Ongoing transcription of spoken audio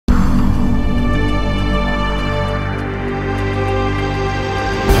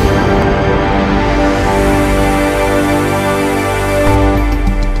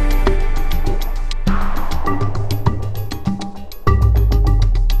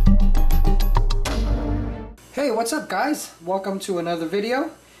What's up, guys? Welcome to another video.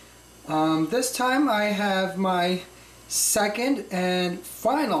 This time I have my second and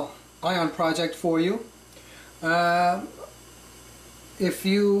final ion project for you. If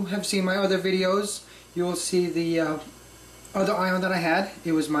you have seen my other videos, you will see the other ion that I had.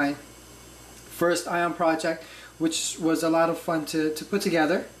 It was my first ion project, which was a lot of fun to put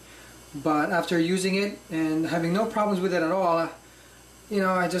together. But after using it and having no problems with it at all,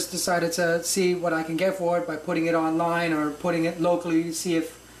 I just decided to see what I can get for it by putting it online or putting it locally to see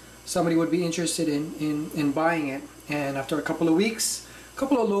if somebody would be interested in buying it. And after a couple of weeks, a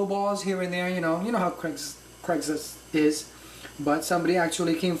couple of low balls here and there, you know how Craigslist is, but somebody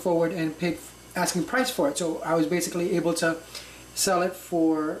actually came forward and paid asking price for it. So I was basically able to sell it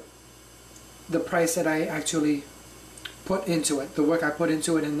for the price that I actually put into it, the work I put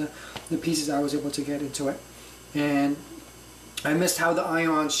into it, and the pieces I was able to get into it. And I missed how the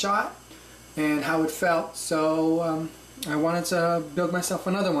ion shot and how it felt, so I wanted to build myself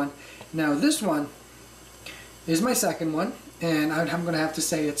another one. Now this one is my second one, and I'm going to have to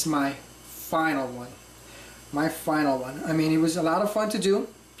say it's my final one. My final one. I mean, it was a lot of fun to do,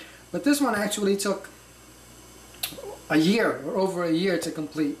 but this one actually took a year, or over a year, to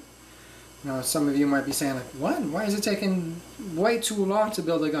complete. Now some of you might be saying, like, what? Why is it taking way too long to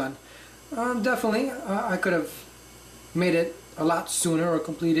build a gun? Definitely, I could have made it a lot sooner or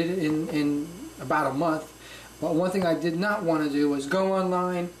completed it in about a month. But one thing I did not want to do was go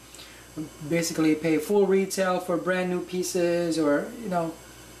online, basically pay full retail for brand new pieces, or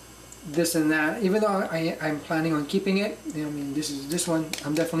this and that. Even though I'm planning on keeping it, I mean, this one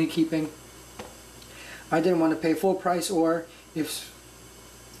I'm definitely keeping. I didn't want to pay full price, or if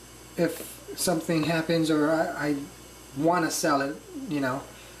something happens or I want to sell it,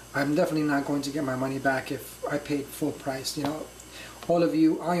 I'm definitely not going to get my money back if I paid full price. All of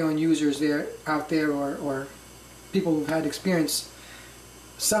you ion users out there, or people who've had experience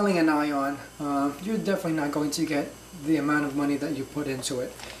selling an ion, you're definitely not going to get the amount of money that you put into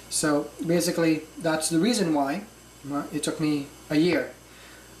it. So basically, that's the reason why it took me a year.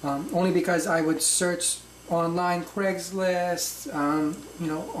 Only because I would search online, Craigslist,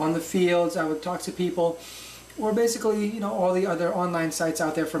 on the fields. I would talk to people, or basically, all the other online sites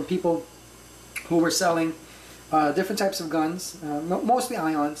out there from people who were selling different types of guns, mostly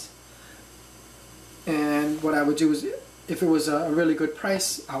ions. And what I would do is, if it was a really good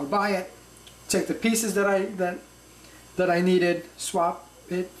price, I would buy it, take the pieces that I needed, swap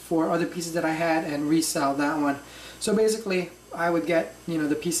it for other pieces that I had, and resell that one. So basically, I would get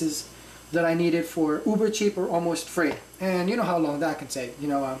the pieces that I needed for uber cheap or almost free. And you know how long that can take.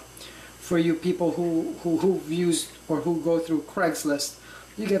 For you people who've used or who go through Craigslist,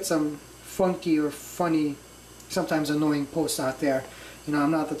 you get some funky or funny, sometimes annoying posts out there.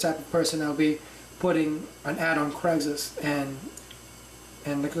 I'm not the type of person that'll be putting an ad on Craigslist and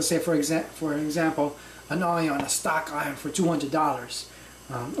like, let's say for example, an ion, a stock ion for $200,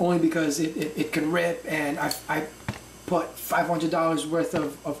 only because it can rip, and I put $500 worth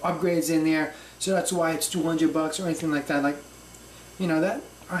of upgrades in there, so that's why it's $200 or anything like that. Like, that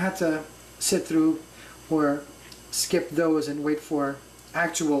I had to sit through or skip those and wait for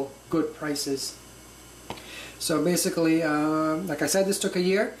actual good prices. So basically, like I said, this took a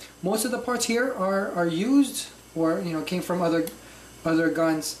year. Most of the parts here are used, or came from other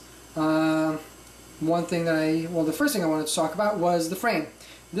guns. One thing the first thing I wanted to talk about was the frame.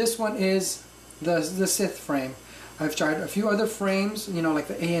 This one is the Sith frame. I've tried a few other frames, like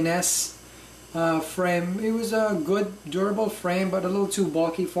the ANS frame. It was a good, durable frame, but a little too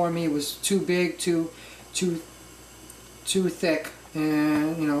bulky for me. It was too big, too thick,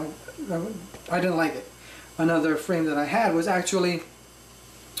 and I didn't like it. Another frame that I had was actually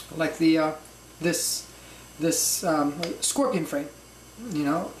like the this Scorpion frame.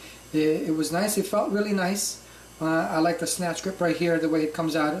 It was nice. It felt really nice. I like the snatch grip right here, the way it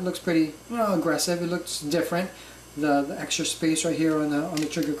comes out. It looks pretty, aggressive. It looks different. The extra space right here on the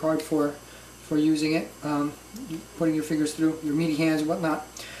trigger card for using it, putting your fingers through, your meaty hands and whatnot.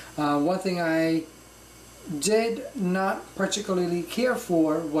 One thing I did not particularly care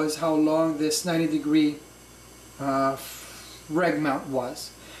for was how long this 90-degree reg mount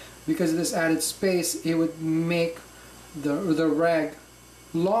was. Because of this added space, it would make the reg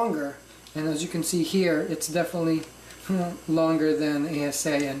longer, and as you can see here, it's definitely longer than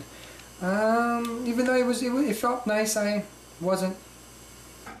ASA. And even though it felt nice, I wasn't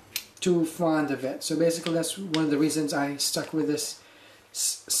too fond of it. So basically, that's one of the reasons I stuck with this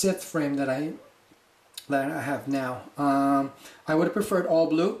Sith frame that that I have now. I would have preferred all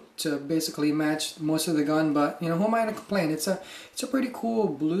blue to basically match most of the gun, but you know, who am I to complain? It's a pretty cool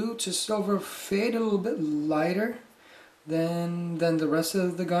blue to silver fade, a little bit lighter than the rest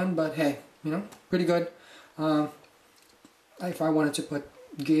of the gun, but hey, you know, pretty good. If I wanted to put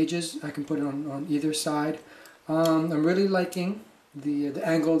gauges, I can put it on either side. I'm really liking the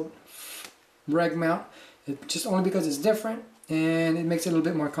angled reg mount, just only because it's different and it makes it a little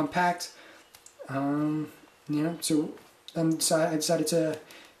bit more compact. You know, so I decided to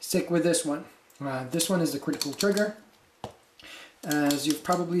stick with this one. This one is the critical trigger. As you've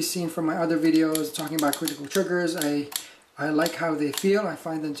probably seen from my other videos talking about critical triggers, I like how they feel. I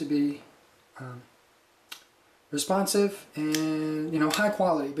find them to be responsive and, you know, high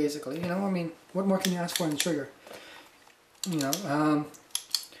quality, basically. You know, I mean, what more can you ask for in a trigger? You know,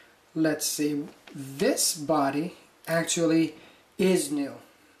 let's see. This body actually is new.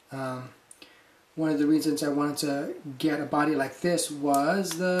 One of the reasons I wanted to get a body like this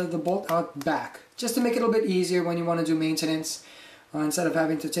was the bolt out back, just to make it a little bit easier when you want to do maintenance, instead of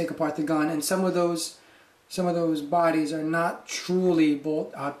having to take apart the gun. And some of those bodies are not truly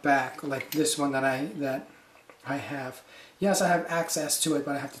bolt out back like this one that I have. Yes, I have access to it,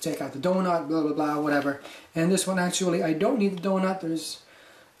 but I have to take out the donut, blah blah blah, whatever. And this one actually, I don't need the donut.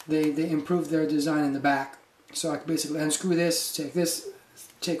 They improved their design in the back, so I can basically unscrew this,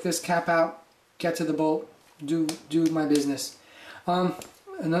 take this cap out, get to the bolt, do my business.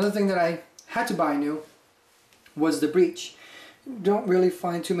 Another thing that I had to buy new was the breech. Don't really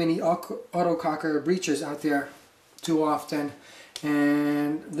find too many autococker breeches out there too often,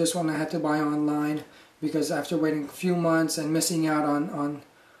 and this one I had to buy online because after waiting a few months and missing out on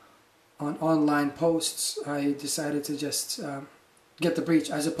online posts, I decided to just get the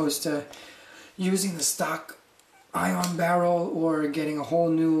breech as opposed to using the stock ion barrel or getting a whole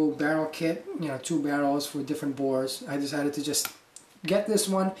new barrel kit, you know, 2 barrels for different bores. I decided to just get this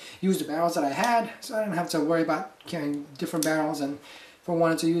one, use the barrels that I had, so I didn't have to worry about carrying different barrels, and if I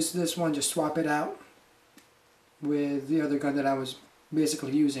wanted to use this one, just swap it out with the other gun that I was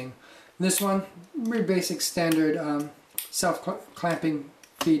basically using. This one, very basic standard self-clamping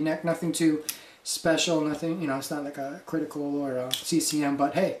feed neck, nothing too special, nothing, you know, it's not like a critical or a CCM,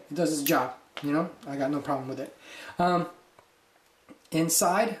 but hey, it does its job, you know, I got no problem with it.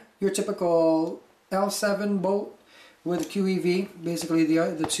 Inside, your typical L7 bolt with a QEV, basically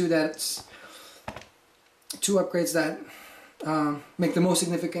the two upgrades that make the most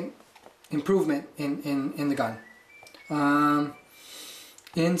significant improvement in the gun.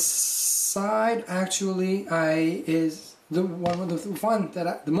 Inside, actually, the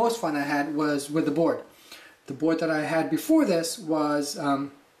most fun I had was with the board. The board that I had before this was a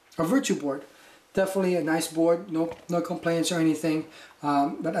Virtue board. Definitely a nice board, no complaints or anything.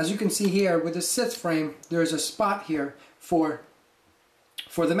 But as you can see here with the sixth frame, there's a spot here for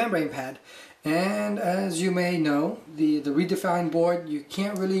the membrane pad. And as you may know, the redefined board, you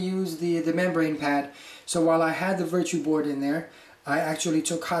can't really use the membrane pad. So while I had the Virtue board in there, I actually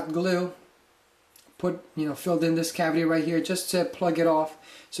took hot glue, filled in this cavity right here just to plug it off,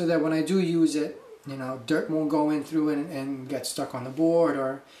 so that when I do use it, you know, dirt won't go in through and get stuck on the board,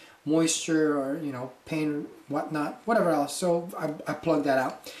 or moisture, or, you know, paint, whatnot, whatever else. So I plugged that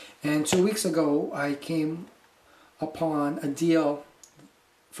out. And 2 weeks ago, I came upon a deal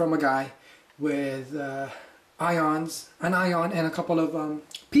from a guy with an ion and a couple of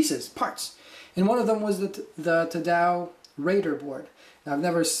parts. And one of them was the Tadao Raider board. Now, I've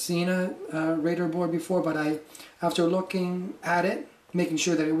never seen a Raider board before, but after looking at it, making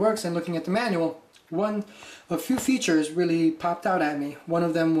sure that it works, and looking at the manual, a few features really popped out at me. One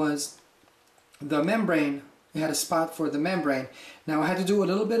of them was the membrane. It had a spot for the membrane. Now, I had to do a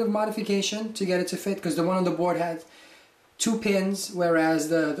little bit of modification to get it to fit, because the one on the board had 2 pins, whereas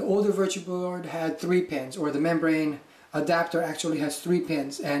the older Virtue board had 3 pins, or the membrane adapter actually has 3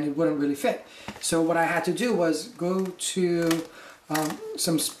 pins, and it wouldn't really fit. So what I had to do was go to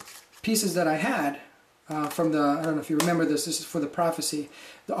some pieces that I had from the, I don't know if you remember this is for the Prophecy,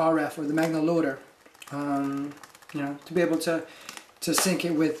 the RF, or the Magna Loader, you know, to be able to sync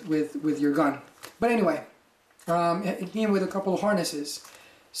it with your gun. But anyway, it came with a couple of harnesses.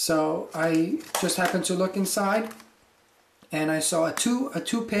 So I just happened to look inside, and I saw a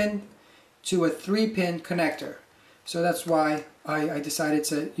 2 pin to a 3 pin connector. So that's why I decided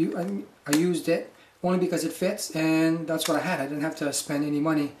I used it, only because it fits, and that's what I had. I didn't have to spend any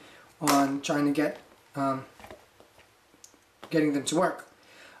money on trying to get getting them to work.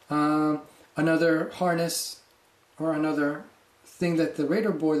 Another harness, or another thing that the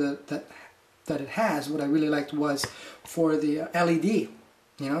Raider board that it has, what I really liked was for the LED.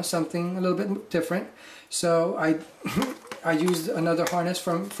 you know, something a little bit different. So I I used another harness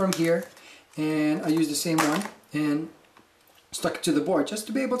from here, and I used the same one and stuck it to the board just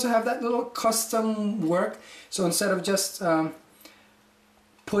to be able to have that little custom work. So instead of just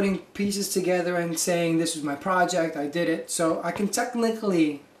putting pieces together and saying this was my project, I did it, so I can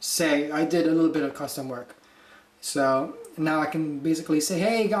technically say I did a little bit of custom work. So now I can basically say,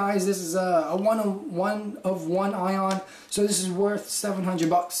 hey guys, this is a one of one ion, so this is worth 700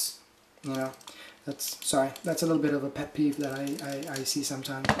 bucks. You know, that's a little bit of a pet peeve that I see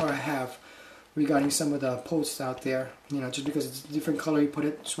sometimes, or I have, regarding some of the posts out there. You know, just because it's a different color, you put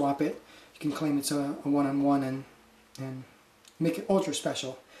it, swap it, you can claim it's a one-on-one and make it ultra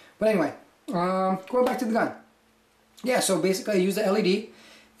special. But anyway, going back to the gun. Yeah, so basically I use the LED,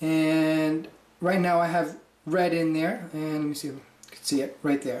 and right now I have red in there, and let me see if you can see it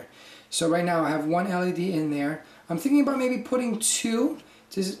right there. So right now I have one LED in there. I'm thinking about maybe putting two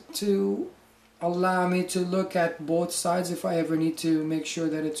to allow me to look at both sides if I ever need to make sure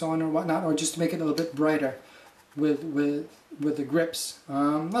that it's on or whatnot, or just to make it a little bit brighter with the grips.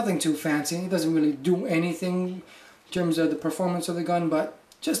 Nothing too fancy. It doesn't really do anything in terms of the performance of the gun, but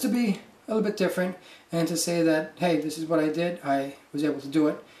just to be a little bit different and to say that, hey, this is what I did. I was able to do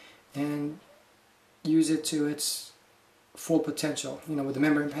it and use it to its full potential, you know, with the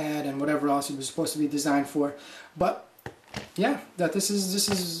membrane pad and whatever else it was supposed to be designed for. But yeah, that this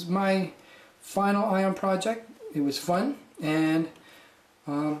is my final ion project. It was fun, and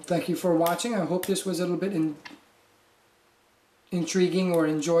thank you for watching. I hope this was a little bit intriguing or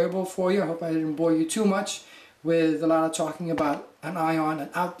enjoyable for you. I hope I didn't bore you too much with a lot of talking about an ion, an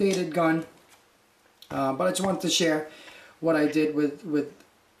outdated gun, but I just wanted to share what I did with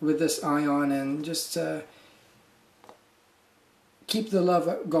this ion, and just keep the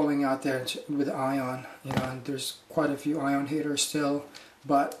love going out there with the ion. You know, and there's quite a few ion haters still,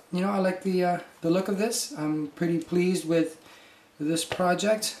 but you know, I like the look of this. I'm pretty pleased with this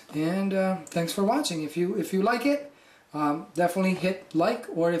project, and thanks for watching. If you like it, definitely hit like,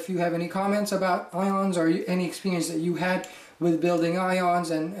 or if you have any comments about ions or any experience that you had with building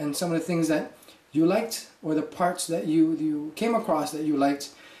ions, and some of the things that you liked, or the parts that you came across that you liked,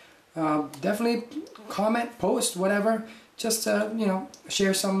 definitely comment, post, whatever. Just you know,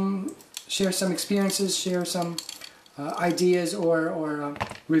 share some experiences, share some ideas or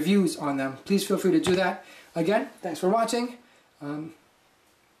reviews on them. Please feel free to do that. Again, thanks for watching.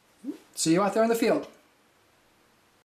 See you out there in the field.